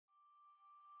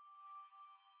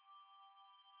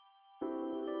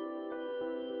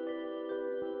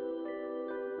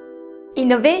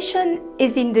Innovation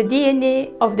is in the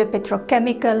DNA of the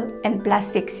petrochemical and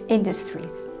plastics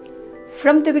industries.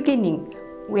 From the beginning,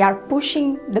 we are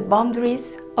pushing the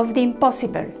boundaries of the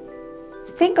impossible.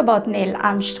 Think about Neil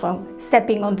Armstrong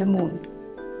stepping on the moon.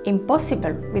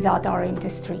 Impossible without our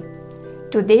industry.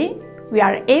 Today, we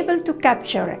are able to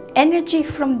capture energy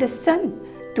from the sun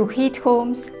to heat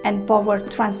homes and power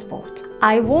transport.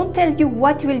 I won't tell you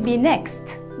what will be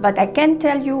next, but I can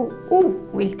tell you who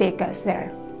will take us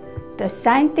there. The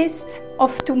scientists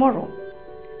of tomorrow.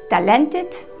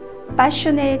 Talented,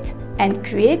 passionate, and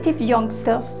creative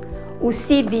youngsters who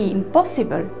see the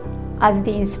impossible as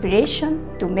the inspiration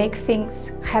to make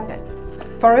things happen.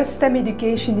 For us, STEM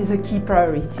education is a key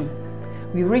priority.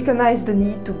 We recognize the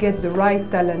need to get the right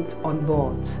talent on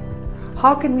board.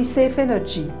 How can we save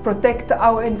energy, protect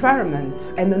our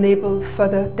environment, and enable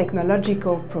further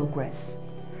technological progress?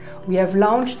 We have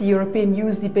launched the European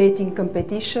Youth Debating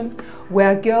Competition,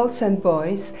 where girls and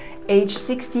boys aged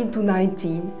 16 to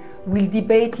 19 will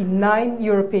debate in 9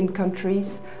 European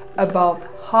countries about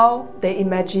how they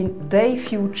imagine their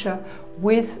future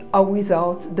with or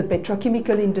without the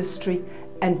petrochemical industry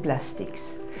and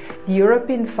plastics. The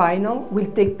European final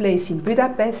will take place in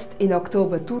Budapest in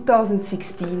October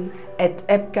 2016 at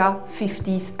EPCA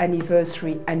 50th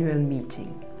anniversary annual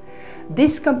meeting.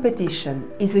 This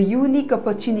competition is a unique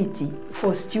opportunity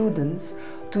for students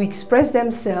to express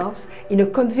themselves in a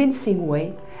convincing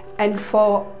way and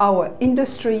for our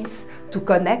industries to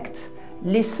connect,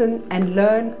 listen and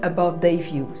learn about their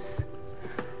views.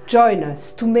 Join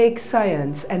us to make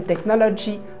science and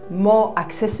technology more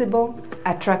accessible,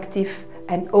 attractive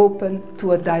and open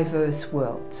to a diverse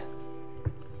world.